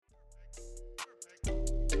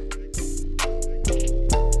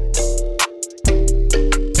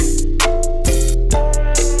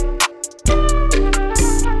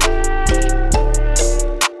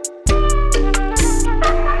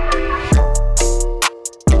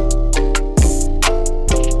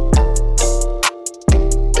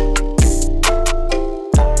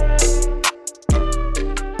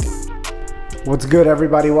What's good,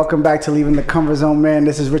 everybody? Welcome back to Leaving the Comfort Zone, man.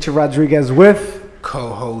 This is Richard Rodriguez with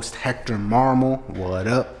co-host Hector Marmol. What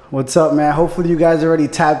up? What's up, man? Hopefully you guys already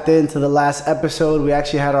tapped into the last episode. We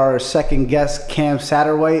actually had our second guest, Cam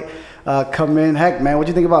Satterwhite, come in. Heck, man, what do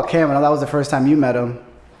you think about Cam? I know that was the first time you met him.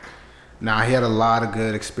 Nah, he had a lot of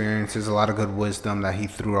good experiences, a lot of good wisdom that he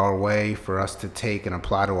threw our way for us to take and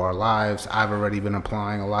apply to our lives. I've already been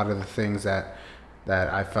applying a lot of the things that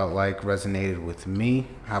I felt like resonated with me.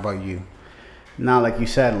 How about you? Nah, like you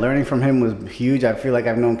said, learning from him was huge. I feel like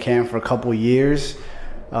I've known Cam for a couple years.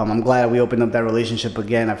 I'm glad we opened up that relationship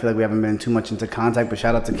again. I feel like we haven't been too much into contact, but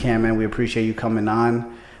shout out to Cam, man. We appreciate you coming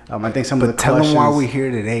on. I think some of the tell questions... them why we're here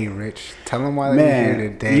today, Rich. Tell them why we're here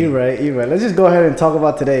today. You're right. Let's just go ahead and talk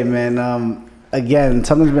about today, man. Again,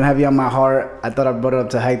 something's been heavy on my heart. I thought I brought it up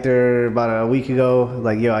to Hector about a week ago.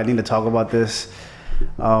 Like, yo, I need to talk about this.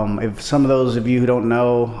 If some of those of you who don't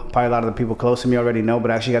know, probably a lot of the people close to me already know, but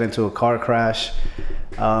I actually got into a car crash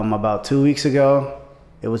about 2 weeks ago.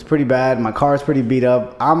 It was pretty bad. My car's pretty beat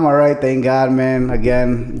up. I'm all right, thank God, man.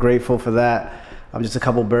 Again, grateful for that. I'm just a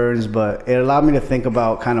couple burns, but it allowed me to think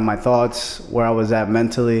about kind of my thoughts, where I was at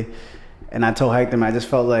mentally. And I told Hector, man, I just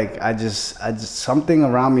felt like I just something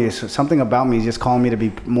around me, something about me is just calling me to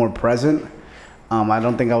be more present. I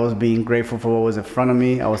don't think I was being grateful for what was in front of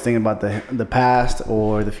me. I was thinking about the past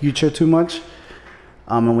or the future too much.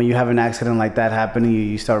 And when you have an accident like that happening,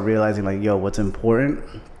 you start realizing, like, yo, what's important?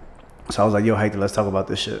 So I was like, yo, Hector, let's talk about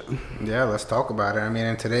this shit. Yeah, let's talk about it. I mean,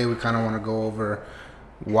 and today we kind of want to go over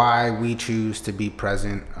why we choose to be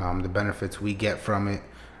present, the benefits we get from it,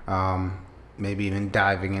 maybe even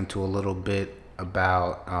diving into a little bit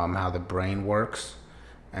about how the brain works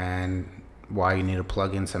and why you need to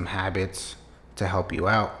plug in some habits to help you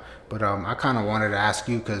out. But I kind of wanted to ask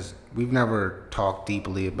you, because we've never talked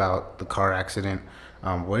deeply about the car accident.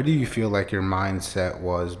 Where do you feel like your mindset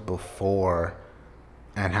was before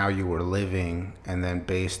and how you were living, and then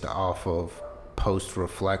based off of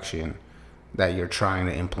post-reflection that you're trying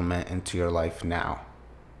to implement into your life now?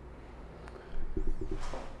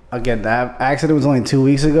 Again, that accident was only 2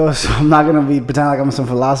 weeks ago, so I'm not gonna be pretending like I'm some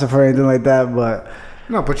philosopher or anything like that. But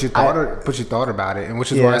no, but you thought about it, and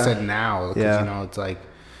which is why I said now, because you know,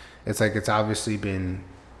 it's obviously been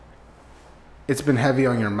heavy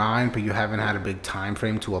on your mind, but you haven't had a big time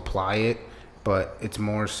frame to apply it. But it's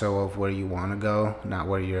more so of where you want to go, not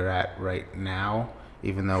where you're at right now,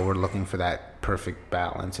 even though we're looking for that perfect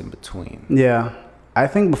balance in between. Yeah. I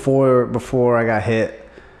think before I got hit,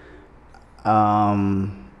 I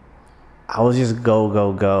was just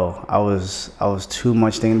go. I was too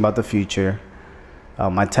much thinking about the future.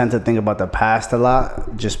 I tend to think about the past a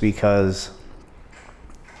lot, just because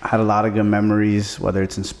I had a lot of good memories, whether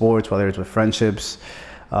it's in sports, whether it's with friendships,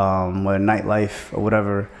 whether nightlife or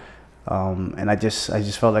whatever. And I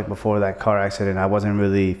just felt like before that car accident, I wasn't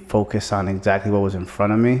really focused on exactly what was in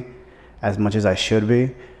front of me as much as I should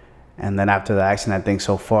be. And then after the accident, I think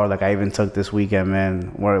so far, like I even took this weekend,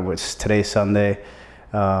 man, where it was today's Sunday,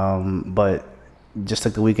 but just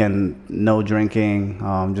took the weekend, no drinking,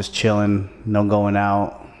 just chilling, no going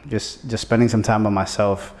out, just spending some time by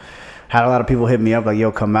myself. Had a lot of people hit me up like,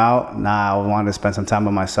 yo, come out. Nah, I wanted to spend some time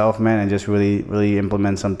by myself, man, and just really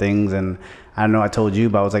implement some things. And I know I told you,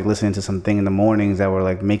 but I was like listening to something in the mornings that were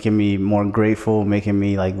like making me more grateful, making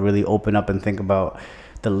me like really open up and think about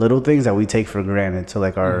the little things that we take for granted. So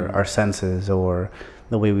like our senses, or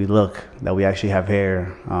the way we look, that we actually have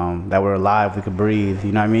hair, that we're alive, we could breathe.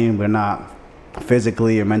 You know what I mean? We're not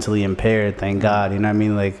physically or mentally impaired, thank God. You know what I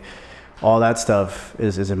mean? Like, all that stuff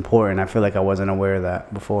is important. I feel like I wasn't aware of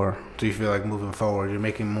that before. Do you feel like moving forward, you're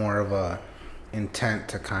making more of a intent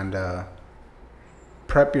to kind of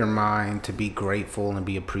prep your mind to be grateful and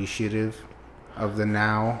be appreciative of the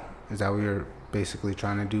now? Is that what you're basically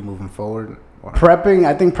trying to do moving forward? Or? Prepping,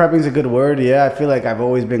 I think prepping is a good word. Yeah, I feel like I've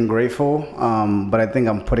always been grateful, but I think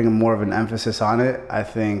I'm putting more of an emphasis on it. I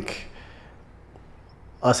think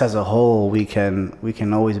us as a whole, we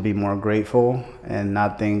can always be more grateful and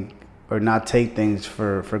not take things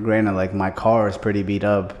for granted. Like, my car is pretty beat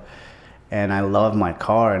up and I love my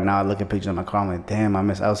car, and now I look at pictures of my car, I'm like, damn, I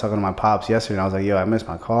was talking to my pops yesterday and I was like, yo, I miss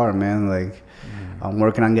my car, man. Like, I'm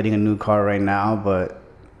working on getting a new car right now, but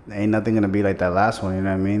ain't nothing gonna be like that last one, you know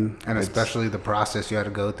what I mean? And especially the process you had to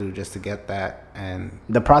go through just to get that, and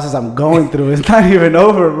the process I'm going through is not even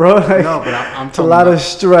over, bro. Like, no, but I'm it's a lot of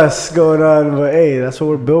stress going on, but hey, that's what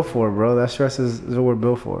we're built for, bro. That stress is what we're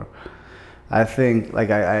built for. I think, like,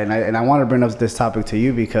 I want to bring up this topic to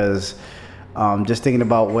you because just thinking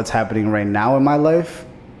about what's happening right now in my life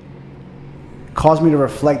caused me to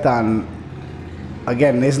reflect on,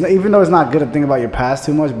 again, even though it's not good to think about your past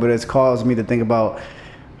too much, but it's caused me to think about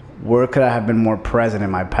where could I have been more present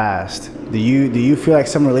in my past? Do you feel like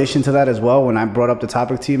some relation to that as well? When I brought up the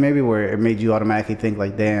topic to you, maybe where it made you automatically think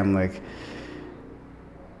like, damn, like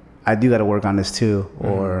I do got to work on this too,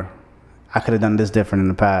 or I could have done this different in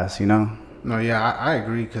the past, you know? No, yeah, I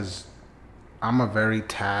agree because I'm a very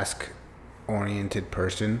task-oriented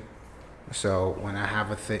person. So when I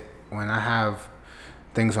have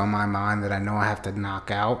things on my mind that I know I have to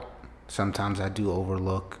knock out, sometimes I do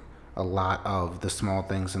overlook a lot of the small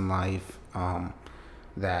things in life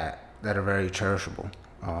that are very cherishable.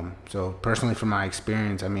 So personally, from my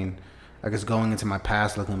experience, I mean, I guess going into my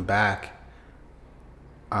past, looking back,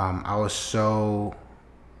 I was so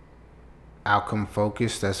outcome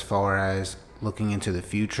focused as far as looking into the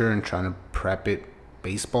future and trying to prep it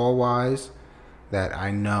baseball wise that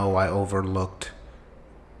I know I overlooked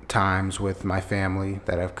times with my family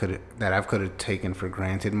that I've could have taken for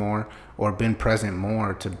granted more or been present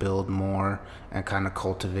more to build more and kind of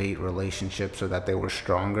cultivate relationships so that they were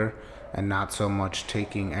stronger, and not so much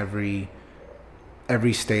taking every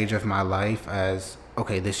stage of my life as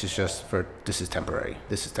okay, this is temporary,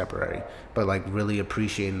 but like really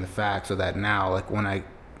appreciating the fact so that now like when I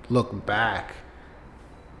look back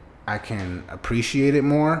I can appreciate it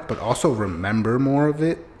more but also remember more of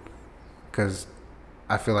it, because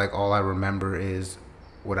I feel like all I remember is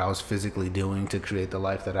what I was physically doing to create the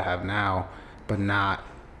life that I have now, but not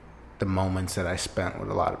the moments that I spent with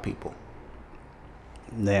a lot of people.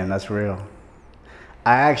 Damn, that's real.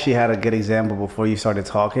 I actually had a good example before you started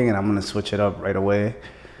talking, and I'm gonna switch it up right away.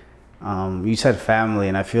 You said family,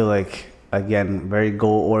 and I feel like again very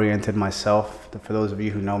goal oriented myself. For those of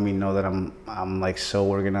you who know me, know that I'm like so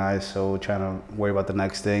organized, so trying to worry about the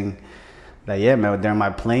next thing. That yeah, man. During my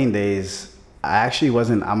playing days, I actually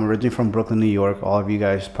wasn't. I'm originally from Brooklyn, New York. All of you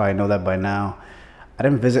guys probably know that by now. I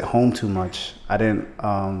didn't visit home too much. I didn't.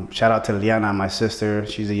 Shout out to Liana, my sister.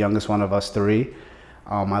 She's the youngest one of us three.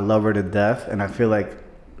 I love her to death, and I feel like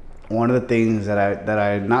one of the things that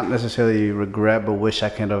I not necessarily regret, but wish I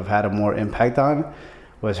could have had a more impact on,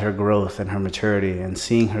 was her growth and her maturity, and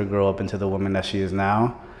seeing her grow up into the woman that she is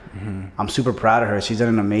now. Mm-hmm. I'm super proud of her. She's done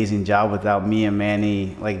an amazing job without me and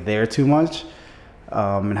Manny like there too much,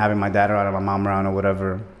 and having my dad around and my mom around or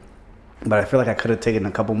whatever. But I feel like I could have taken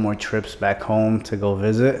a couple more trips back home to go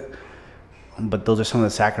visit. But those are some of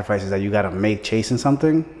the sacrifices that you got to make chasing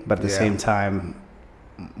something. But at the same time,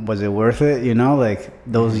 was it worth it? You know, like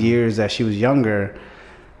those years that she was younger,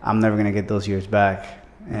 I'm never going to get those years back.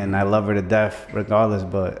 And I love her to death regardless.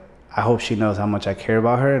 But I hope she knows how much I care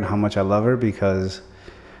about her and how much I love her, because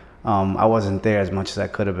I wasn't there as much as I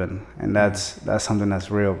could have been. And that's something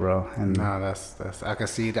that's real, bro. And no, that's I can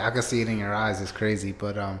see it in your eyes. It's crazy.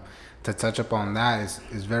 But to touch up on that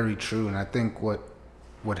is very true. And I think what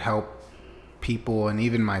would help people and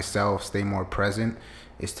even myself stay more present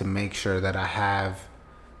is to make sure that I have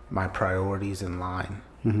my priorities in line.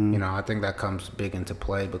 Mm-hmm. You know, I think that comes big into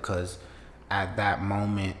play, because at that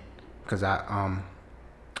moment, because I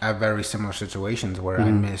have very similar situations where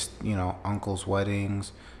I missed, you know, uncles'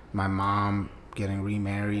 weddings, my mom getting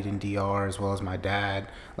remarried in DR, as well as my dad.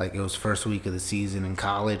 Like, it was first week of the season in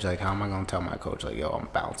college. Like, how am I going to tell my coach, like, yo, I'm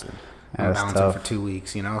bouncing. I'm bouncing tough. For 2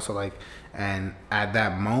 weeks, you know? So, like, and at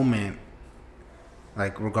that moment,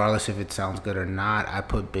 like, regardless if it sounds good or not, I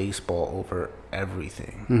put baseball over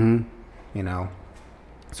everything, you know?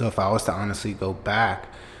 So if I was to honestly go back,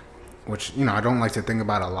 which, you know, I don't like to think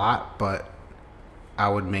about a lot, but I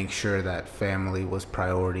would make sure that family was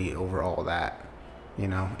priority over all that, you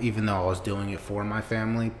know? Even though I was doing it for my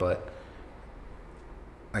family, but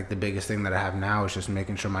like the biggest thing that I have now is just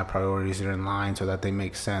making sure my priorities are in line so that they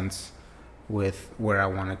make sense with where I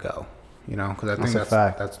want to go, you know? Because I think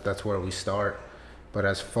that's where we start. But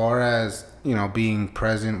as far as, you know, being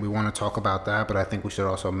present, we want to talk about that, but I think we should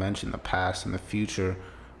also mention the past and the future.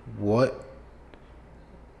 What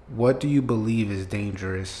do you believe is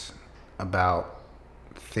dangerous about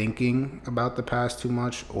thinking about the past too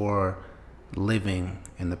much or living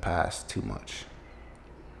in the past too much?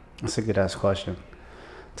 That's a good ass question.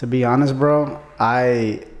 To be honest, bro,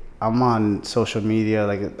 I'm on social media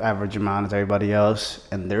like an average amount as everybody else,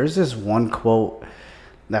 and there's this one quote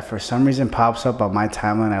that for some reason pops up on my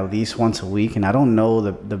timeline at least once a week, and I don't know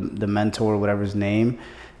the mentor or whatever his name.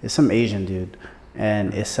 It's some Asian dude,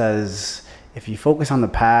 and it says, if you focus on the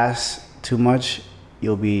past too much,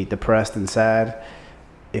 you'll be depressed and sad.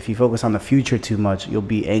 If you focus on the future too much, you'll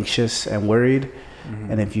be anxious and worried.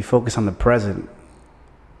 And if you focus on the present,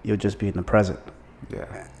 you'll just be in the present.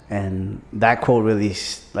 Yeah. And that quote really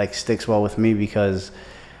like sticks well with me, because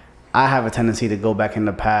I have a tendency to go back in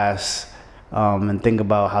the past and think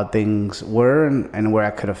about how things were and where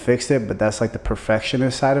I could have fixed it. But that's like the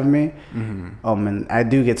perfectionist side of me. And I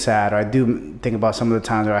do get sad, or I do think about some of the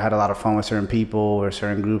times where I had a lot of fun with certain people or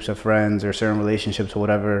certain groups of friends or certain relationships or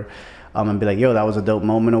whatever, and be like, yo, that was a dope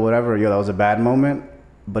moment or whatever, yo, that was a bad moment.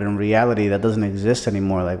 But in reality, that doesn't exist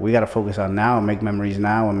anymore. Like, we got to focus on now and make memories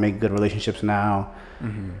now and make good relationships now.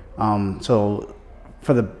 So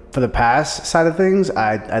for the past side of things,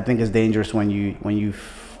 I think it's dangerous when you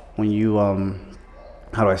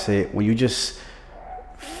how do I say it? When you just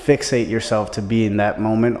fixate yourself to be in that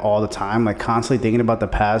moment all the time, like constantly thinking about the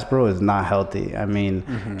past, bro, is not healthy. I mean,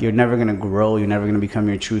 you're never going to grow. You're never going to become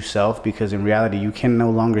your true self, because in reality, you can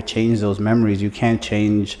no longer change those memories. You can't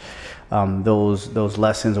change those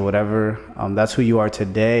lessons or whatever. That's who you are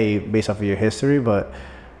today based off of your history. But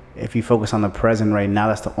if you focus on the present right now,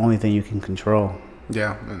 that's the only thing you can control.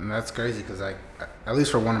 Yeah, and that's crazy because at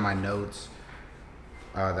least for one of my notes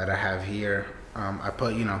that I have here, I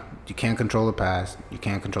put, you can't control the past, you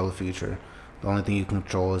can't control the future. The only thing you can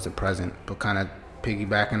control is the present. But kind of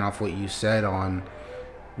piggybacking off what you said on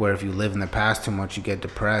where if you live in the past too much, you get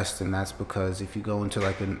depressed. And that's because if you go into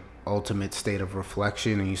like an ultimate state of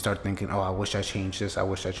reflection and you start thinking, oh, I wish I changed this, I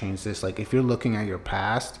wish I changed this. Like, if you're looking at your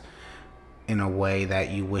past in a way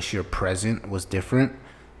that you wish your present was different,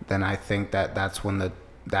 then I think that's what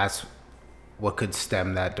could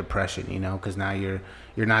stem that depression, because now you're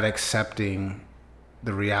not accepting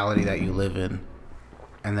the reality that you live in.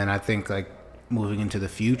 And then I think, like, moving into the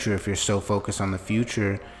future, if you're so focused on the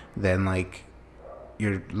future, then like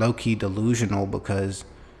you're low-key delusional because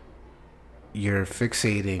you're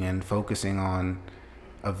fixating and focusing on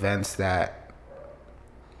events that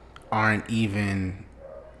aren't even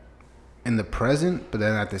in the present. But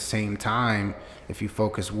then at the same time, if you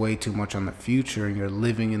focus way too much on the future and you're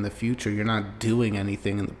living in the future, you're not doing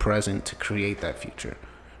anything in the present to create that future,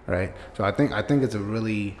 right? So I think it's a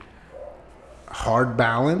really hard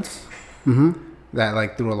balance that,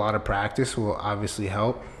 like, through a lot of practice will obviously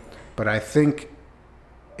help. But I think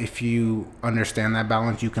if you understand that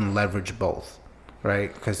balance, you can leverage both,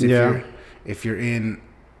 right? Because if you're in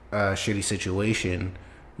a shitty situation,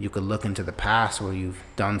 you could look into the past where you've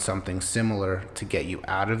done something similar to get you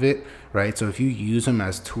out of it, right? So if you use them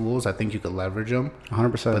as tools, I think you could leverage them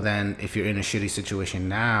 100%. But then if you're in a shitty situation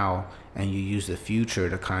now and you use the future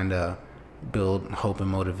to kind of build hope and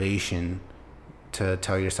motivation to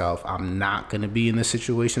tell yourself, I'm not going to be in this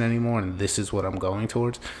situation anymore and this is what I'm going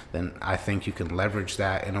towards, then I think you can leverage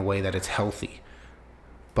that in a way that it's healthy.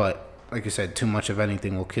 But like you said, too much of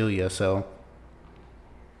anything will kill you. So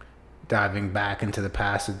diving back into the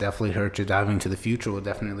past will definitely hurt you. Diving to the future will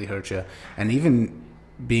definitely hurt you. And even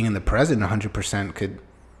being in the present 100% could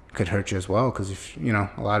hurt you as well. Because if a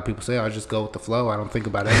lot of people say, I just go with the flow, I don't think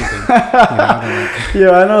about anything.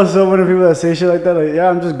 Yeah, I know so many people that say shit like that. Like, yeah,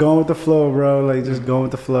 I'm just going with the flow, bro. Like, just going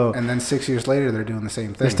with the flow. And then 6 years later, they're doing the same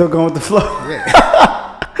thing. They're still going with the flow.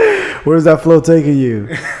 Yeah. Where's that flow taking you?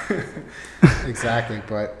 Exactly.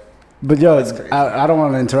 But yo, I don't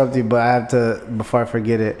want to interrupt you, but I have to, before I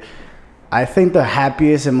forget it. I think the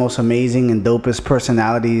happiest and most amazing and dopest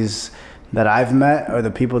personalities that I've met are the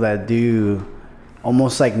people that do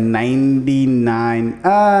almost like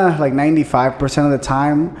 95% of the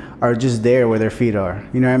time are just there where their feet are.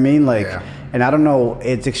 You know what I mean? Like, And I don't know,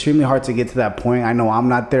 it's extremely hard to get to that point. I know I'm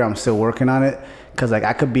not there. I'm still working on it. Cause like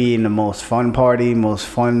I could be in the most fun party, most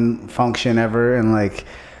fun function ever, and like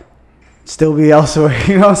still be elsewhere,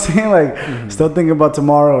 you know what I'm saying? Like, still thinking about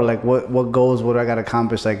tomorrow, like what goals, what do I got to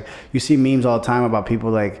accomplish? Like, you see memes all the time about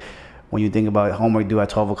people, like, when you think about homework due at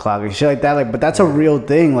 12 o'clock or shit like that, like, but that's a real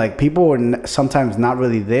thing. Like, people are sometimes not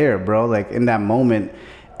really there, bro, like, in that moment.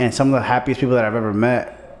 And some of the happiest people that I've ever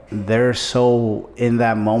met, they're so in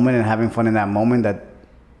that moment and having fun in that moment that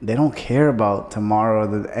they don't care about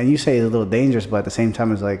tomorrow. And you say it's a little dangerous, but at the same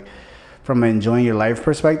time, it's like, from an enjoying your life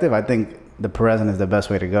perspective, I think the present is the best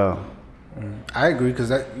way to go. I agree, because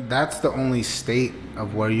that's the only state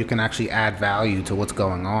of where you can actually add value to what's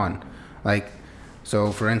going on. Like,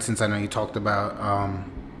 so for instance, I know you talked about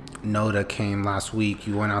Noda came last week.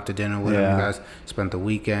 You went out to dinner with him. You guys spent the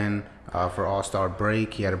weekend for All-Star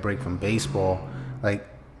break. He had a break from baseball. Like,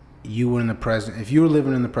 you were in the present. If you were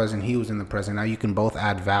living in the present, he was in the present. Now you can both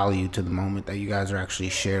add value to the moment that you guys are actually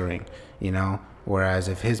sharing, Whereas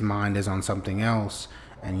if his mind is on something else,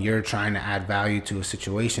 and you're trying to add value to a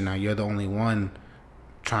situation, now you're the only one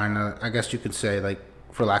trying to, I guess you could say, like,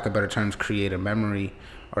 for lack of better terms, create a memory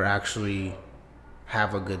or actually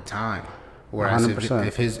have a good time. Whereas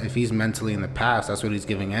if he's mentally in the past, that's what he's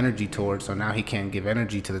giving energy towards. So now he can't give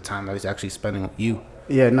energy to the time that he's actually spending with you.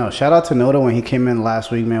 Yeah, no, shout out to Noda when he came in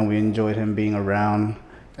last week, man. We enjoyed him being around.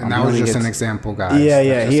 And that was just an example, guys. Yeah,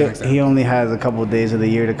 That's yeah. He only has a couple of days of the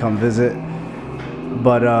year to come visit,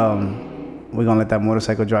 but we're gonna let that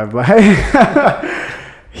motorcycle drive by.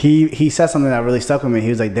 He said something that really stuck with me. He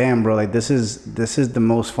was like, "Damn, bro, like this is the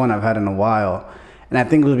most fun I've had in a while," and I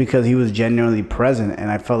think it was because he was genuinely present, and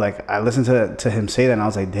I felt like I listened to him say that, and I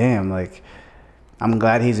was like, "Damn, like I'm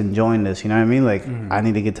glad he's enjoying this." You know what I mean? Like I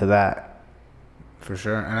need to get to that for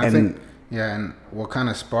sure. And I think and what kind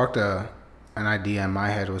of sparked an idea in my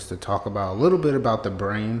head was to talk about a little bit about the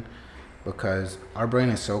brain, because our brain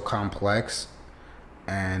is so complex,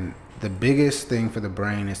 and the biggest thing for the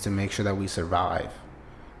brain is to make sure that we survive.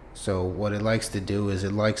 So what it likes to do is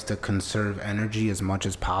it likes to conserve energy as much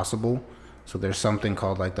as possible. So there's something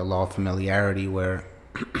called like the law of familiarity where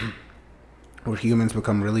humans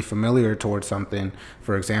become really familiar towards something.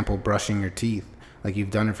 For example, brushing your teeth. Like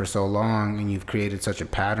you've done it for so long and you've created such a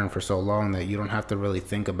pattern for so long that you don't have to really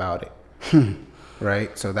think about it.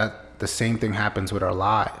 Right? So that the same thing happens with our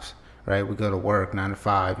lives, right? We go to work 9 to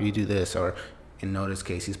 5, you do this, or in Notice's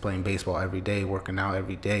case, he's playing baseball every day, working out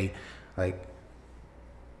every day, like,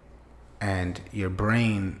 and your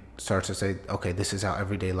brain starts to say, okay, this is how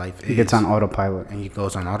everyday life is. It gets on autopilot. And it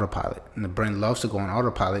goes on autopilot. And the brain loves to go on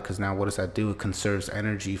autopilot because now what does that do? It conserves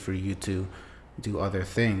energy for you to do other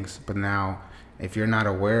things. But now, if you're not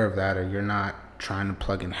aware of that, or you're not trying to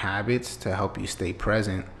plug in habits to help you stay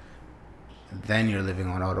present, then you're living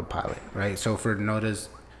on autopilot, right? So for Noda's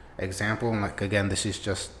example, and like again, this is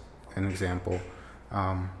just an example.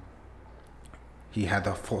 He had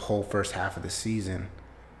the whole first half of the season.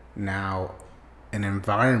 Now, an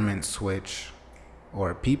environment switch or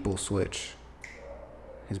a people switch,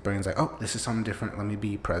 his brain's like, oh, this is something different. Let me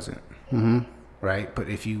be present, right? But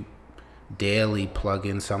if you daily plug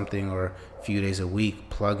in something, or a few days a week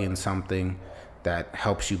plug in something that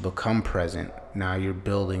helps you become present, now you're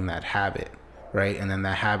building that habit, right? And then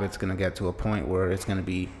that habit's going to get to a point where it's going to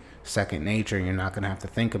be second nature, and you're not going to have to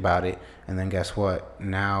think about it. And then guess what?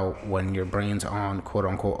 Now when your brain's on quote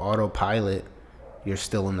unquote autopilot, you're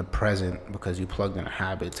still in the present because you plugged in a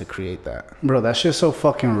habit to create that. Bro, that shit's so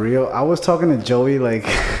fucking real. I was talking to Joey, like,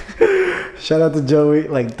 shout out to Joey,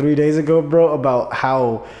 like 3 days ago, bro, about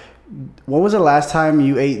how, when was the last time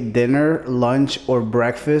you ate dinner, lunch, or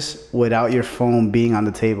breakfast without your phone being on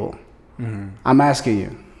the table? I'm asking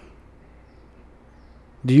you.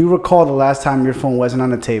 Do you recall the last time your phone wasn't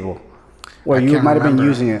on the table? Or you might have been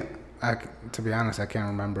using it? To be honest, I can't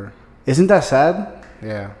remember. Isn't that sad?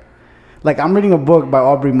 Yeah. Like, I'm reading a book by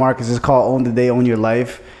Aubrey Marcus. It's called Own the Day, Own Your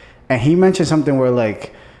Life. And he mentioned something where,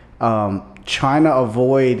 like, trying to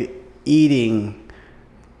avoid eating,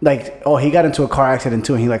 like, he got into a car accident,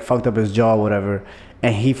 too, and he, like, fucked up his jaw or whatever.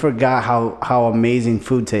 And he forgot how amazing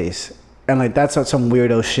food tastes. And, like, that's some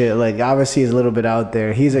weirdo shit. Like, obviously, he's a little bit out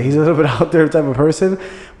there. He's a little bit out there type of person.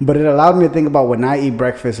 But it allowed me to think about when I eat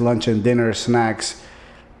breakfast, lunch, and dinner, snacks,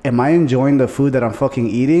 am I enjoying the food that I'm fucking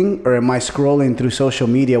eating, or am I scrolling through social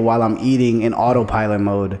media while I'm eating in autopilot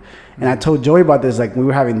mode? And I told Joey about this, like, we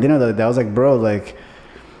were having dinner the other day. I was like, bro, like,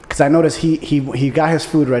 because I noticed he got his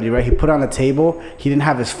food ready, right? He put it on the table. He didn't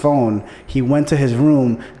have his phone. He went to his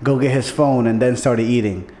room, go get his phone, and then started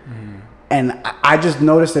eating. And I just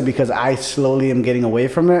noticed it because I slowly am getting away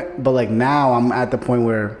from it. But, like, now I'm at the point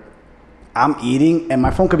where I'm eating and my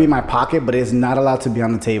phone could be in my pocket, but it's not allowed to be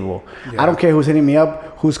on the table. Yeah. I don't care who's hitting me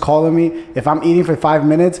up, who's calling me. If I'm eating for 5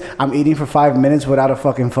 minutes, I'm eating for 5 minutes without a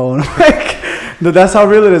fucking phone. Like, that's how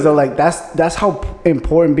real it is, though. Like, that's how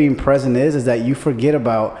important being present is that you forget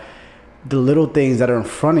about the little things that are in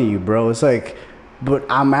front of you, bro. It's like, but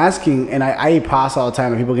I'm asking, and I eat pasta all the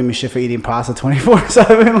time, and people give me shit for eating pasta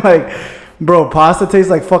 24/7. Like, bro, pasta tastes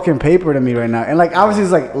like fucking paper to me right now. And, like, obviously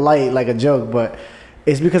it's like light, like a joke, but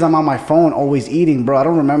it's because I'm on my phone always eating, bro. I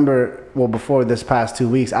don't remember, well, before this past 2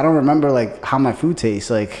 weeks, I don't remember, like, how my food tastes.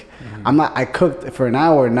 Like, I cooked for an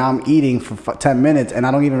hour, now I'm eating for 10 minutes, and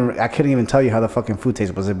I couldn't even tell you how the fucking food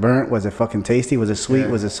tastes. Was it burnt? Was it fucking tasty? Was it sweet?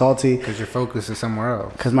 Was it salty? Because your focus is somewhere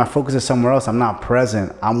else. Because my focus is somewhere else. I'm not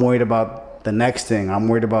present. I'm worried about the next thing. I'm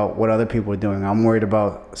worried about what other people are doing. I'm worried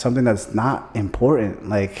about something that's not important.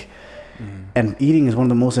 Like, and eating is one of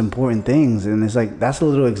the most important things. And it's like, that's a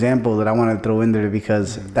little example that I want to throw in there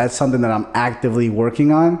because that's something that I'm actively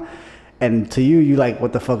working on. And to you like,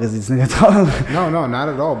 what the fuck is this nigga talking about? No, not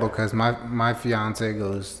at all. Because my fiance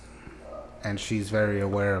goes, and she's very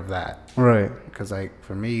aware of that. Right. Because, like,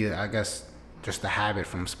 for me, I guess just the habit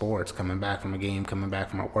from sports, coming back from a game, coming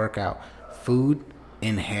back from a workout, food,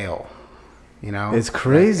 inhale. You know, it's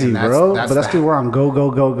crazy, bro. But that's where I'm go.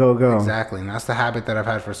 Exactly, and that's the habit that I've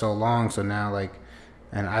had for so long. So now, like,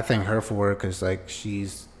 and I thank her for it because, like,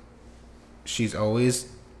 she's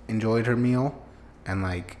always enjoyed her meal, and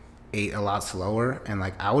like ate a lot slower, and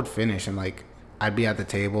like I would finish and like I'd be at the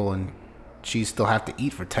table and she'd still have to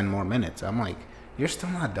eat for 10 more minutes. I'm like, you're still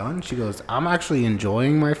not done? She goes, I'm actually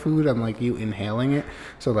enjoying my food. I'm like, you inhaling it.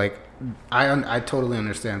 So like I totally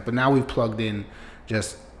understand, but now we've plugged in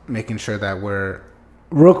just making sure that we're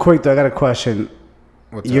Real quick though, I got a question.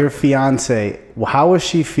 what's Your up? fiance, how would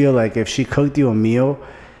she feel like if she cooked you a meal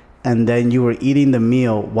and then you were eating the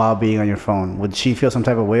meal while being on your phone? Would she feel some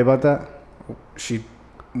type of way about that? She'd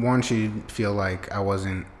feel like I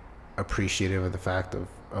wasn't appreciative of the fact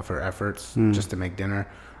of her efforts just to make dinner.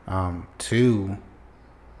 Two,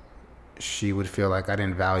 she would feel like I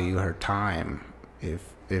didn't value her time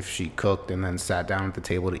if she cooked and then sat down at the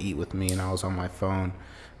table to eat with me and I was on my phone.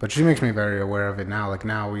 But she makes me very aware of it now. Like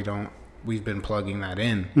now we've been plugging that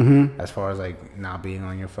in as far as like not being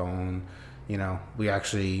on your phone. You know, we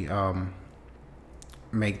actually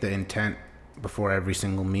make the intent before every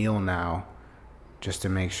single meal now, just to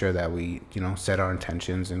make sure that we, you know, set our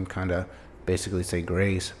intentions and kind of basically say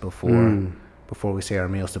grace before we say our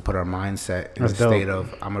meals, to put our mindset in That's a state dope.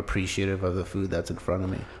 of I'm appreciative of the food that's in front of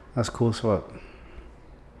me. That's cool as fuck.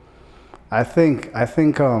 I think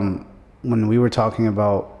when we were talking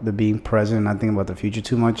about the being present, not thinking about the future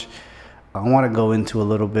too much, I want to go into a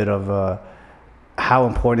little bit of how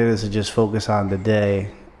important it is to just focus on the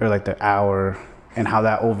day or like the hour and how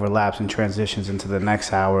that overlaps and transitions into the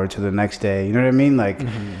next hour to the next day. You know what I mean? Like,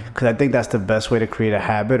 because I think that's the best way to create a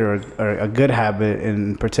habit or a good habit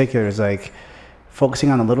in particular is like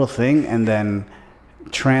focusing on a little thing and then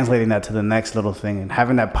translating that to the next little thing and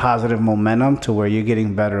having that positive momentum to where you're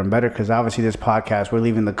getting better and better. Because obviously this podcast, we're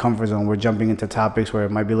leaving the comfort zone, we're jumping into topics where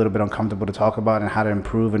it might be a little bit uncomfortable to talk about and how to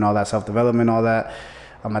improve and all that self-development, all that.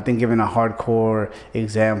 I think giving a hardcore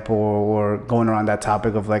example or going around that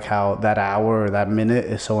topic of like how that hour or that minute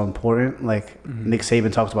is so important. Like Nick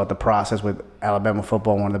Saban talks about the process with Alabama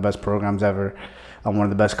football, one of the best programs ever, one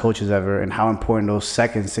of the best coaches ever, and how important those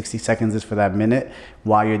seconds, 60 seconds is for that minute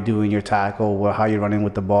while you're doing your tackle or how you're running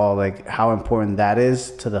with the ball, like how important that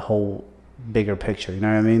is to the whole bigger picture. You know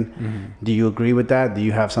what I mean? Do you agree with that? Do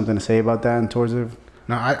you have something to say about that and towards it?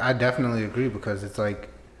 No, I definitely agree, because it's like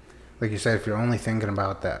you said, if you're only thinking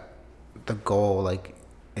about that, the goal, like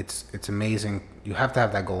it's amazing. You have to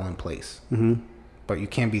have that goal in place, but you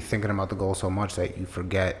can't be thinking about the goal so much that you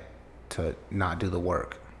forget to not do the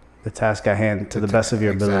work. The task at hand to the best of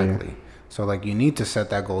your ability. Exactly. So like you need to set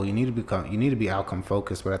that goal. You need to be outcome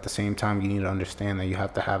focused, but at the same time you need to understand that you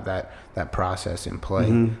have to have that process in play,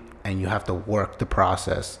 and you have to work the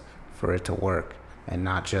process for it to work, and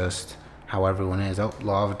not just how everyone is. Oh,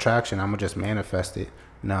 law of attraction, I'm gonna just manifest it.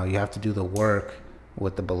 No, you have to do the work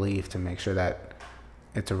with the belief to make sure that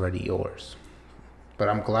it's already yours. But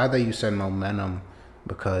I'm glad that you said momentum,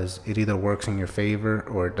 because it either works in your favor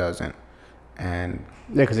or it doesn't. And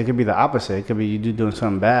yeah, because it could be the opposite. It could be you doing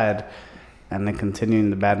something bad and then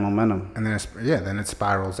continuing the bad momentum. And then it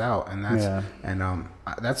spirals out, and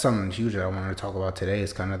that's something huge that I wanted to talk about today,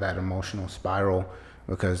 is kind of that emotional spiral.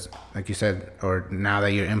 Because like you said, or now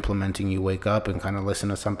that you're implementing, you wake up and kind of listen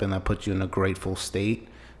to something that puts you in a grateful state,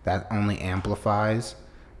 that only amplifies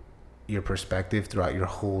your perspective throughout your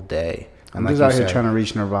whole day. And I'm just out here trying to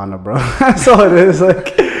reach nirvana, bro. That's all it is.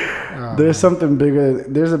 Like there's something bigger.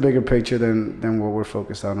 There's a bigger picture than what we're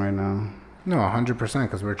focused on right now. No, 100%,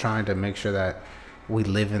 because we're trying to make sure that we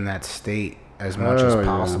live in that state as much as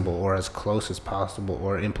possible, or as close as possible,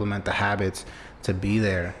 or implement the habits to be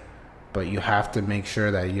there. But you have to make sure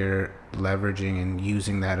that you're leveraging and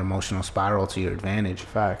using that emotional spiral to your advantage.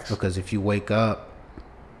 Facts. Because if you wake up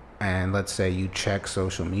and let's say you check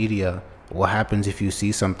social media, what happens if you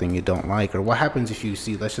see something you don't like? Or what happens if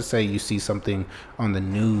let's just say you see something on the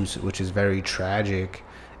news which is very tragic,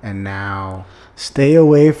 and now stay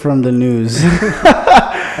away from the news.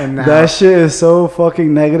 and now, that shit is so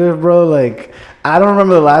fucking negative, bro. Like I don't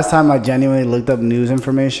remember the last time I genuinely looked up news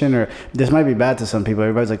information, or this might be bad to some people.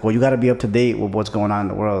 Everybody's like, well, you got to be up to date with what's going on in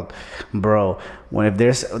the world. Bro, if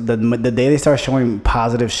there's the day they start showing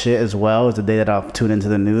positive shit as well is the day that I'll tune into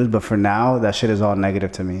the news. But for now, that shit is all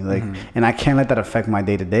negative to me. Like, and I can't let that affect my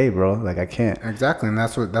day to day, bro. Like I can't. Exactly. And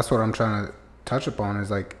that's what I'm trying to touch upon, is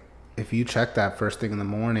like, if you check that first thing in the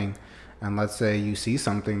morning, and let's say you see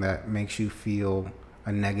something that makes you feel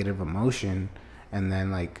a negative emotion, and then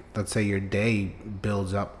like let's say your day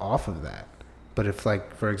builds up off of that. But if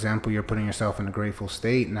like, for example, you're putting yourself in a grateful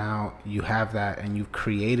state, now you have that and you've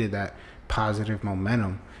created that positive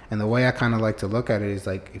momentum. And the way I kind of like to look at it is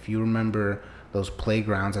like, if you remember those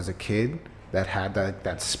playgrounds as a kid that had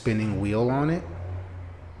that spinning wheel on it,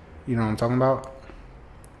 you know what I'm talking about?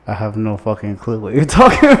 I have no fucking clue what you're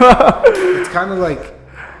talking about. It's kind of like,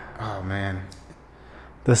 oh man,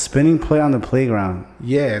 The spinning play on the playground.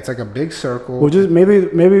 Yeah, it's like a big circle. Well, just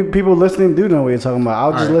maybe people listening do know what you're talking about.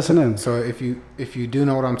 I'll just listen in. So if you do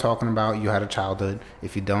know what I'm talking about, you had a childhood.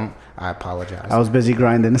 If you don't, I apologize. I was busy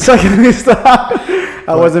grinding. So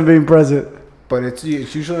I wasn't being present. But it's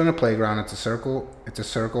usually on a playground. It's a circle. It's a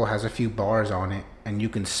circle, has a few bars on it, and you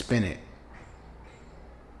can spin it.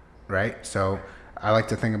 Right? So I like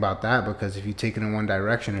to think about that, because if you take it in one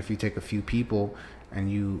direction, if you take a few people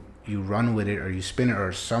and you run with it, or you spin it,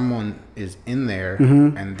 or someone is in there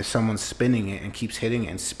and someone's spinning it and keeps hitting it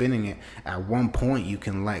and spinning it, at one point you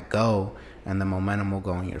can let go and the momentum will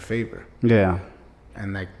go in your favor. Yeah.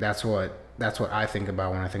 And like that's what I think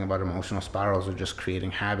about when I think about emotional spirals, or just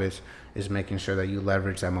creating habits, is making sure that you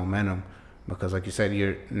leverage that momentum. Because like you said,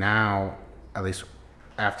 you're now, at least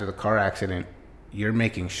after the car accident, you're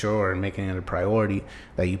making sure and making it a priority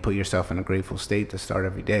that you put yourself in a grateful state to start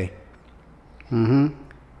every day.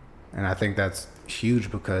 And I think that's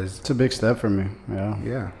huge, because it's a big step for me.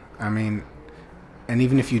 Yeah. I mean, and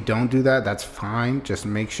even if you don't do that, that's fine. Just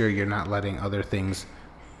make sure you're not letting other things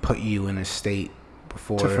put you in a state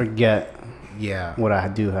before to forget what I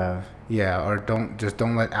do have. Yeah, or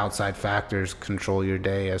don't let outside factors control your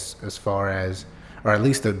day as far as, or at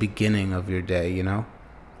least the beginning of your day, you know?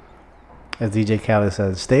 As DJ Khaled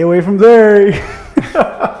says, stay away from there.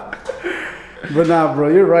 But nah, bro,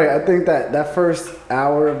 you're right. I think that first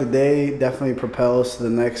hour of the day definitely propels to the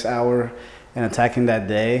next hour and attacking that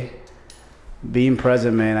day. Being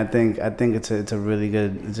present, man. I think it's a really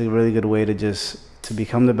good way to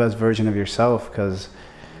become the best version of yourself. Because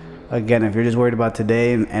again, if you're just worried about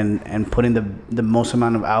today and putting the most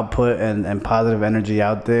amount of output and positive energy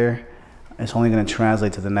out there, it's only going to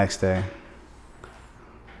translate to the next day.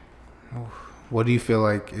 What do you feel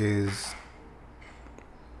like is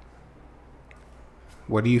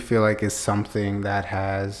something that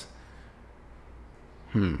has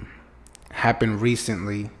happened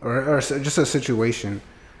recently, or just a situation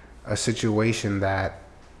that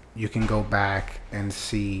you can go back and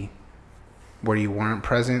see where you weren't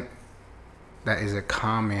present, that is a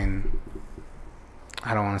common,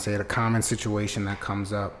 I don't want to say it, a common situation that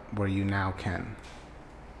comes up where you now can?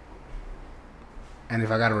 And if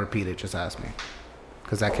I got to repeat it, just ask me,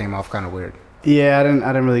 because that came off kind of weird. Yeah, I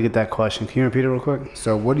didn't really get that question. Can you repeat it real quick?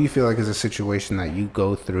 So what do you feel like is a situation that you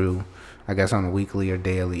go through, I guess on a weekly or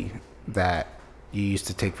daily, that you used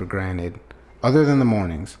to take for granted, other than the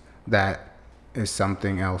mornings, that is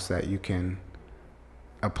something else that you can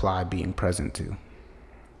apply being present to?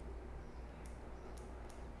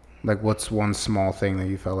 Like, what's one small thing that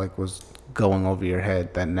you felt like was going over your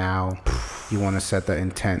head that now you want to set the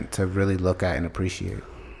intent to really look at and appreciate?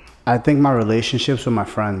 I think my relationships with my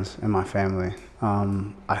friends and my family.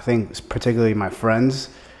 I think particularly my friends.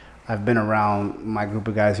 I've been around my group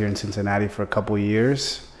of guys here in Cincinnati for a couple of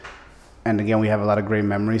years. And again, we have a lot of great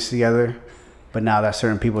memories together. But now that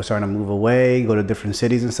certain people are starting to move away, go to different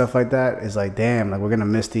cities and stuff like that, it's like, damn, like we're going to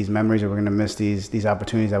miss these memories, or we're going to miss these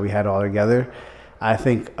opportunities that we had all together. I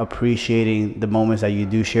think appreciating the moments that you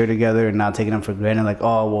do share together and not taking them for granted, like,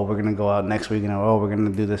 oh, well, we're going to go out next week, and oh, we're going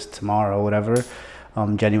to do this tomorrow or whatever.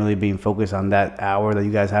 Genuinely being focused on that hour that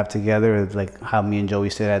you guys have together. It's like how me and Joey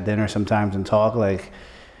sit at dinner sometimes and talk. Like,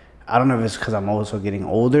 I don't know if it's because I'm also getting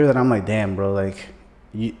older that I'm like, damn, bro, like,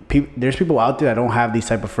 there's people out there that don't have these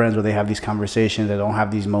type of friends where they have these conversations, that don't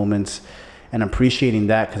have these moments, and appreciating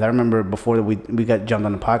that. Because I remember before we got jumped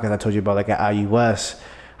on the podcast, I told you about, like, at IUS,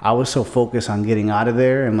 I was so focused on getting out of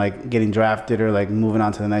there and like getting drafted or like moving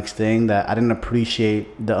on to the next thing that I didn't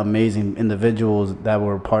appreciate the amazing individuals that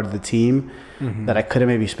were part of the team that I could have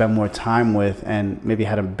maybe spent more time with and maybe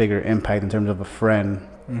had a bigger impact in terms of a friend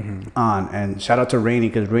on. And shout out to Rainey,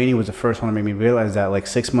 because Rainey was the first one to make me realize that, like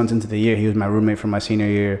 6 months into the year, he was my roommate for my senior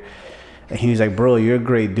year. And he was like, bro, you're a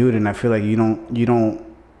great dude. And I feel like you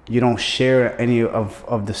don't share any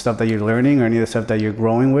of the stuff that you're learning or any of the stuff that you're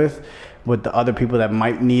growing with the other people that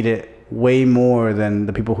might need it way more than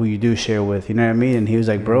the people who you do share with. You know what I mean? And he was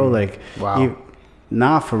like, bro, like, wow.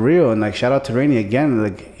 Nah, for real. And like, shout out to Rainey again.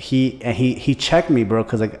 Like he checked me, bro.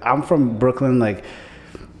 Cause like I'm from Brooklyn, like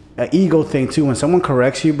an ego thing too. When someone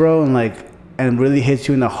corrects you, bro, and really hits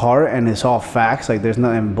you in the heart and it's all facts, like there's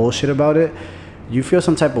nothing bullshit about it, you feel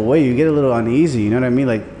some type of way. You get a little uneasy. You know what I mean?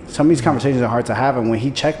 Like some of these conversations are hard to have. And when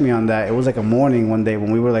he checked me on that, it was like a morning one day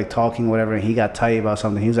when we were like talking, whatever, and he got tight about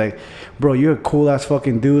something. He was like, bro, you're a cool ass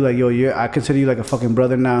fucking dude. Like, yo, I consider you like a fucking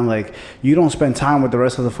brother now. Like, you don't spend time with the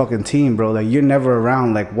rest of the fucking team, bro. Like, you're never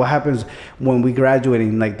around. Like, what happens when we graduate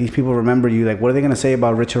and like these people remember you? Like, what are they gonna say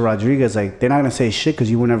about Richard Rodriguez? Like, they're not gonna say shit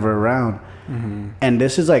because you were never around. Mm-hmm. And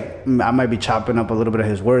this is like, I might be chopping up a little bit of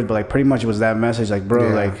his words, but like pretty much it was that message. Like, bro,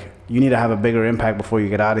 like, you need to have a bigger impact before you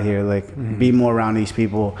get out of here. Like, be more around these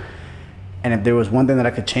people. And if there was one thing that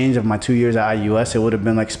I could change of my 2 years at IUS, it would have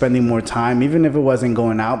been like spending more time, even if it wasn't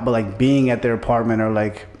going out, but like being at their apartment or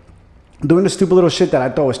like doing the stupid little shit that I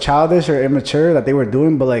thought was childish or immature that they were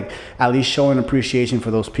doing, but like at least showing appreciation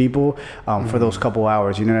for those people for those couple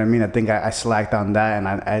hours. You know what I mean? I think I slacked on that, and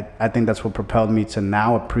I think that's what propelled me to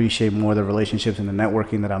now appreciate more the relationships and the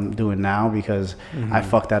networking that I'm doing now, because I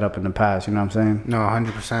fucked that up in the past. You know what I'm saying? No,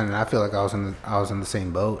 100%. And I feel like I was in the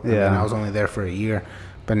same boat. Yeah. I mean, I was only there for a year,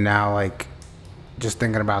 but now like just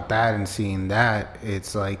thinking about that and seeing that,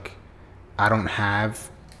 it's like I don't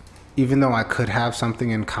have. Even though I could have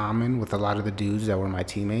something in common with a lot of the dudes that were my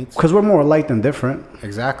teammates. Because we're more alike than different.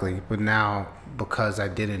 Exactly. But now, because I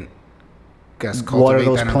didn't, water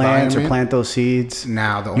those plants or plant those seeds.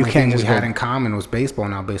 Now, the only thing we had in common was baseball.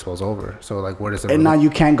 Now baseball's over. So, like, where does it... And now you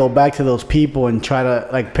can't go back to those people and try to,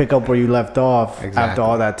 like, pick up where you left off after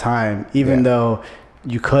all that time. Even though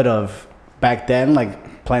you could have, back then,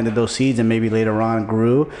 like, planted those seeds and maybe later on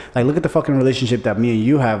grew. Like, look at the fucking relationship that me and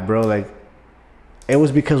you have, bro. Like, it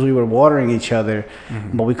was because we were watering each other,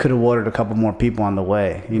 but we could have watered a couple more people on the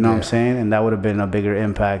way. You know what I'm saying? And that would have been a bigger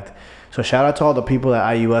impact. So shout out to all the people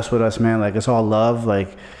at IUS with us, man. Like, it's all love.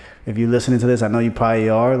 Like, if you're listening to this, I know you probably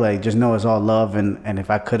are. Like, just know it's all love. And if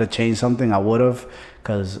I could have changed something, I would have.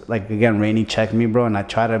 Because, like, again, Rainey checked me, bro, and I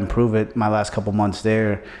tried to improve it my last couple months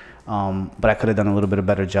there. But I could have done a little bit of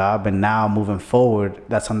better job. And now moving forward,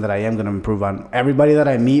 that's something that I am going to improve on. Everybody that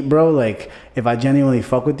I meet, bro, like, if I genuinely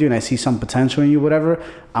fuck with you and I see some potential in you, whatever,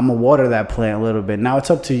 I'm going to water that plant a little bit. Now it's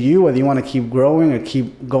up to you whether you want to keep growing or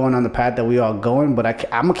keep going on the path that we all going. But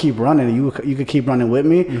I'm going to keep running. You could keep running with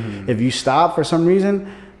me. If you stop for some reason,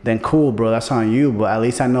 then cool, bro. That's on you. But at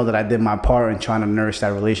least I know that I did my part in trying to nourish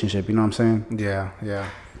that relationship. You know what I'm saying? Yeah, yeah.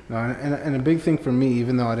 No, and a big thing for me,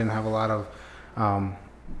 even though I didn't have a lot of...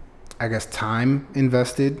 I guess time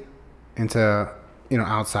invested into,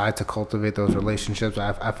 outside to cultivate those relationships.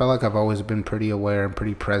 I felt like I've always been pretty aware and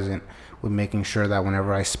pretty present with making sure that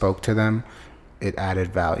whenever I spoke to them, it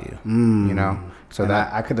added value, So and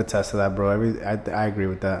that I could attest to that, bro. I agree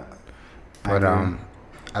with that. But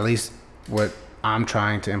at least what I'm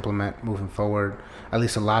trying to implement moving forward, at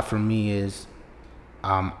least a lot for me is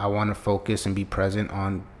I want to focus and be present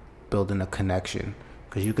on building a connection.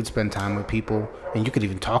 Because you could spend time with people and you could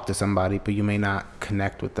even talk to somebody, but you may not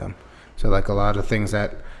connect with them. So like a lot of things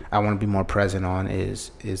that I want to be more present on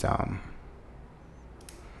is wow.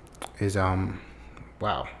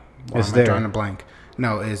 Why am I drawing a blank?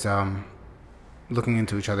 No, is looking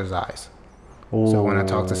into each other's eyes. Ooh. So when I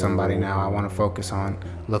talk to somebody now, I want to focus on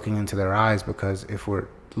looking into their eyes, because if we're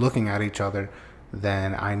looking at each other,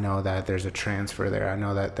 then I know that there's a transfer there. I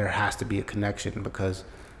know that there has to be a connection, because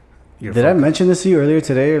did I mention this to you earlier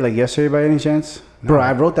today or like yesterday by any chance? No. Bro,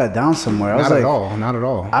 I wrote that down somewhere. Not at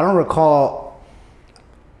all. I don't recall.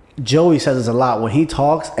 Joey says this a lot. When he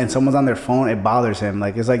talks and someone's on their phone, it bothers him.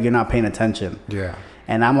 Like, it's like you're not paying attention. Yeah.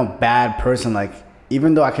 And I'm a bad person. Like,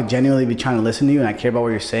 even though I could genuinely be trying to listen to you and I care about what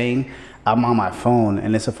you're saying, I'm on my phone,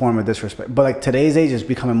 and it's a form of disrespect. But like today's age is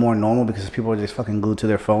becoming more normal because people are just fucking glued to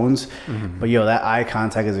their phones. But yo, that eye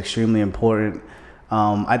contact is extremely important.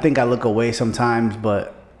 I think I look away sometimes,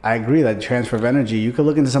 but I agree that transfer of energy, you could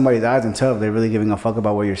look into somebody's eyes and tell if they're really giving a fuck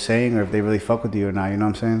about what you're saying or if they really fuck with you or not. You know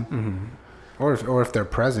what I'm saying? Or if they're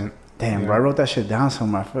present. Damn, bro, I wrote that shit down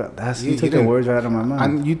somewhere. You took the words right out of my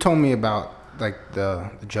mind. You told me about like the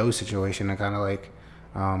Joe situation and kind of like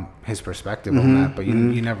his perspective on that, but you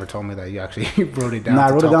never told me that you actually wrote it down. No, I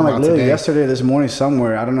wrote it down like literally yesterday, this morning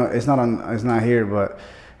somewhere. I don't know. It's not here, but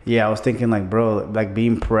yeah, I was thinking like, bro, like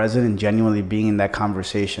being present and genuinely being in that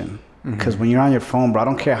conversation. Because when you're on your phone, bro, I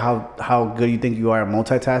don't care how good you think you are at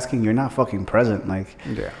multitasking, you're not fucking present. Like,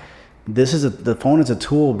 the phone is a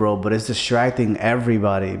tool, bro, but it's distracting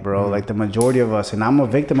everybody, bro. Like the majority of us, and I'm a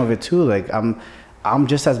victim of it too. Like I'm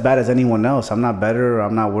just as bad as anyone else. I'm not better or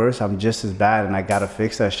I'm not worse. I'm just as bad, and I gotta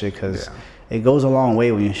fix that shit because it goes a long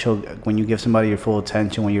way when you give somebody your full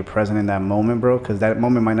attention, when you're present in that moment, bro. Because that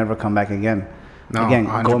moment might never come back again. No, again,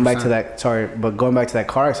 100%. Going back to that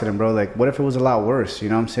car accident, bro. Like, what if it was a lot worse? You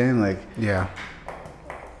know what I'm saying? Like,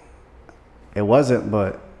 it wasn't,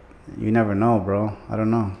 but you never know, bro. I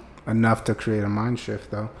don't know. enough to create a mind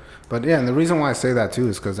shift, though. But yeah, and the reason why I say that too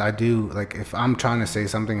is because I do, like, if I'm trying to say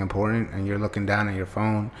something important and you're looking down at your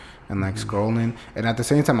phone and like scrolling, and at the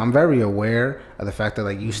same time I'm very aware of the fact that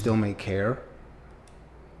like you still may care,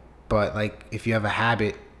 but like if you have a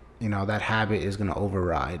habit, you know, that habit is gonna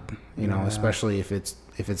override, you know, especially if it's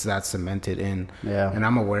that cemented in. Yeah. And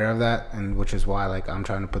I'm aware of that, and which is why like I'm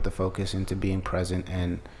trying to put the focus into being present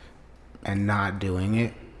and not doing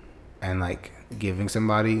it, and like giving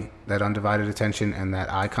somebody that undivided attention and that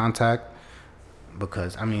eye contact.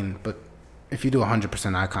 Because I mean, but if you do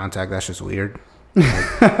 100% eye contact, that's just weird. Like,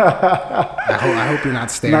 I hope you're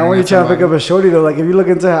not staring. Now when you try to pick up a shorty though, like if you look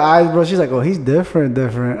into her eyes, bro, she's like, oh, he's different.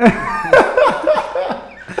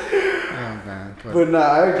 But nah,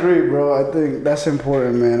 I agree, bro. I think that's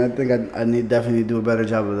important, man. I think I need definitely do a better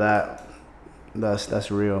job of that.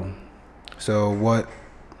 That's real. So what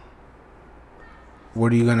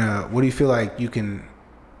do you feel like you can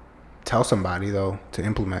tell somebody though to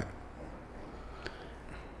implement?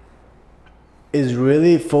 Is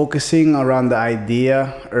really focusing around the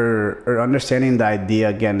idea or understanding the idea.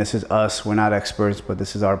 Again, this is us. We're not experts, but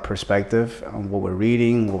this is our perspective on what we're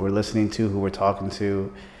reading, what we're listening to, who we're talking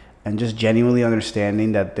to, and just genuinely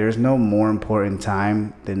understanding that there's no more important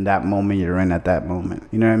time than that moment you're in at that moment.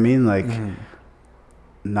 You know what I mean? Like,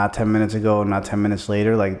 not 10 minutes ago, not 10 minutes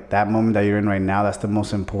later. Like, that moment that you're in right now, that's the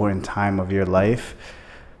most important time of your life.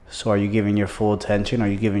 So are you giving your full attention? Are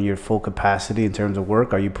you giving your full capacity in terms of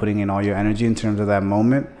work? Are you putting in all your energy in terms of that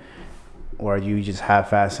moment? Or are you just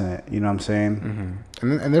half-assing it? You know what I'm saying?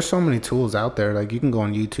 And there's so many tools out there. Like, you can go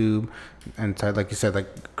on YouTube and type, like you said,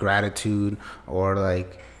 like gratitude or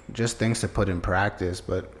like just things to put in practice.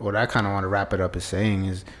 But what I kind of want to wrap it up as saying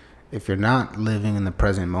is, if you're not living in the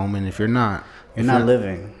present moment, you're not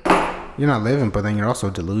living. You're not living, but then you're also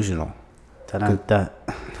delusional.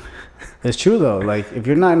 It's true though. Like if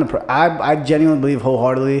you're not in the, I genuinely believe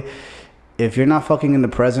wholeheartedly, if you're not fucking in the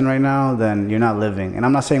present right now, then you're not living. And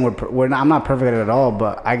I'm not saying I'm not perfect at all,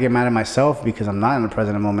 but I get mad at myself because I'm not in the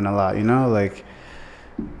present moment a lot. You know, like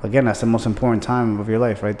again, that's the most important time of your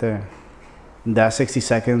life right there. That 60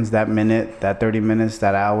 seconds, that minute, that 30 minutes,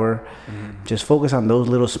 that hour, just focus on those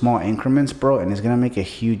little small increments, bro, and it's gonna make a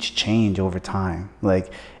huge change over time.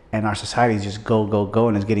 Like, and our society is just go,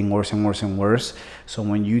 and it's getting worse and worse and worse. So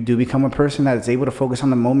when you do become a person that is able to focus on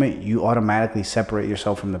the moment, you automatically separate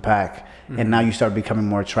yourself from the pack. And now you start becoming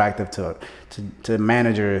more attractive to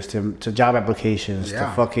managers, to job applications,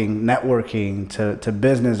 to fucking networking, to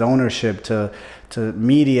business ownership, to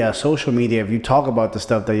media, social media. If you talk about the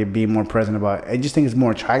stuff that you're being more present about, I just think it's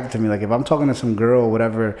more attractive to me. Like if I'm talking to some girl or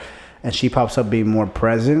whatever, and she pops up being more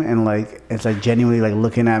present and like it's like genuinely like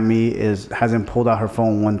looking at me, hasn't pulled out her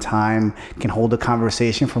phone one time, can hold a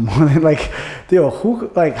conversation for more than like, yo,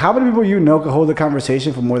 how many people can hold a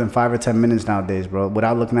conversation for more than 5 or 10 minutes nowadays, bro,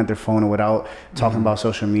 without looking at their phone or without talking about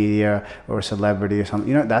social media or a celebrity or something.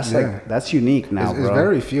 You know, that's like that's unique now, bro. It's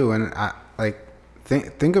very few, and I like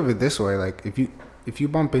think of it this way: like if you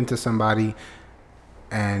bump into somebody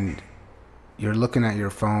and you're looking at your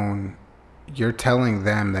phone, you're telling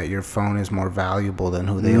them that your phone is more valuable than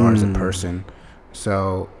who they are as a person.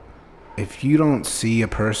 So if you don't see a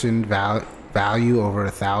person value over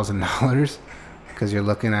 $1,000 because you're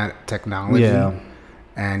looking at technology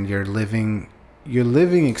and you're living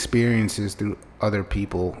experiences through other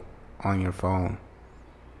people on your phone,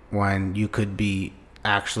 when you could be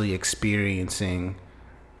actually experiencing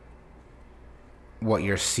what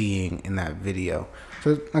you're seeing in that video.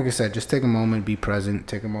 So like I said, just take a moment, be present,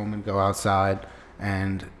 take a moment, go outside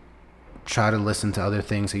and try to listen to other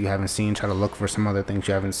things that you haven't seen, try to look for some other things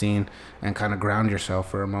you haven't seen and kind of ground yourself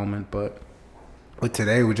for a moment. But with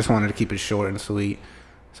today, we just wanted to keep it short and sweet.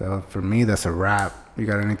 So for me, that's a wrap. You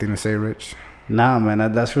got anything to say, Rich? Nah,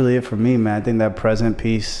 man, that's really it for me, man. I think that present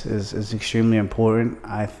piece is extremely important.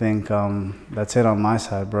 I think that's it on my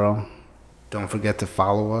side, bro. Don't forget to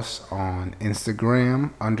follow us on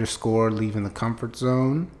Instagram _leaving the comfort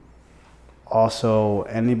zone. Also,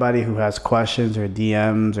 anybody who has questions or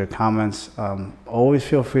DMs or comments, always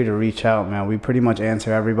feel free to reach out, man. We pretty much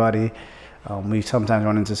answer everybody. We sometimes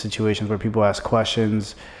run into situations where people ask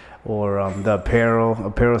questions, or the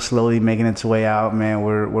apparel slowly making its way out, man.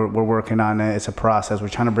 We're working on it. It's a process. We're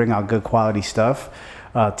trying to bring out good quality stuff.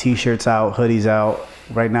 T-shirts out, hoodies out.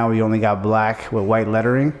 Right now we only got black with white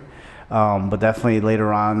lettering. But definitely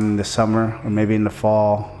later on in the summer or maybe in the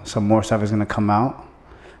fall, some more stuff is going to come out.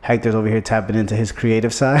 Hector's over here tapping into his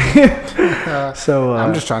creative side. So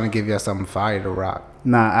I'm just trying to give you something fire to rock.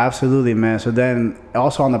 Nah, absolutely, man. So then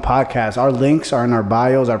also on the podcast, our links are in our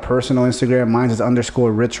bios, our personal Instagram. Mine is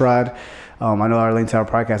 _RichRod. I know our link to our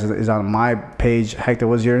podcast is on my page. Hector,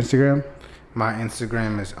 what's your Instagram? My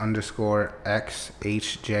Instagram is _XHJM,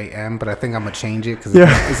 but I think I'm gonna change it because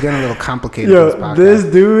it's getting a little complicated. Yo, this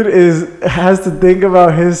dude has to think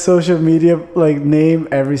about his social media name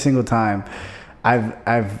every single time.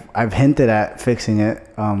 I've hinted at fixing it.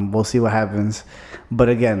 We'll see what happens. But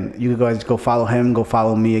again, you guys go follow him. Go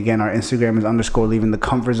follow me. Again, our Instagram is _leaving the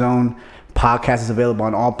comfort zone. Podcast is available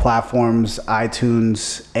on all platforms: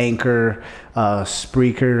 iTunes, Anchor,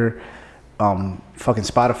 Spreaker. Fucking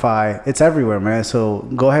Spotify. It's everywhere, man. So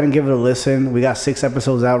go ahead and give it a listen. We got 6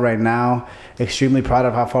 episodes out right now. Extremely proud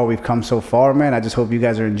of how far we've come so far, man. I just hope you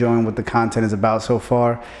guys are enjoying what the content is about so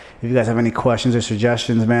far. If you guys have any questions or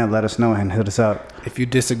suggestions, man, let us know and hit us up. If you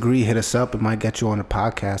disagree, hit us up. It might get you on the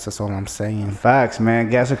podcast. That's all I'm saying. Facts,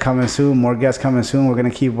 man. Guests are coming soon. More guests coming soon. We're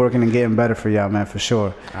going to keep working and getting better for y'all, man, for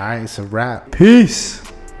sure. All right, it's a wrap. Peace.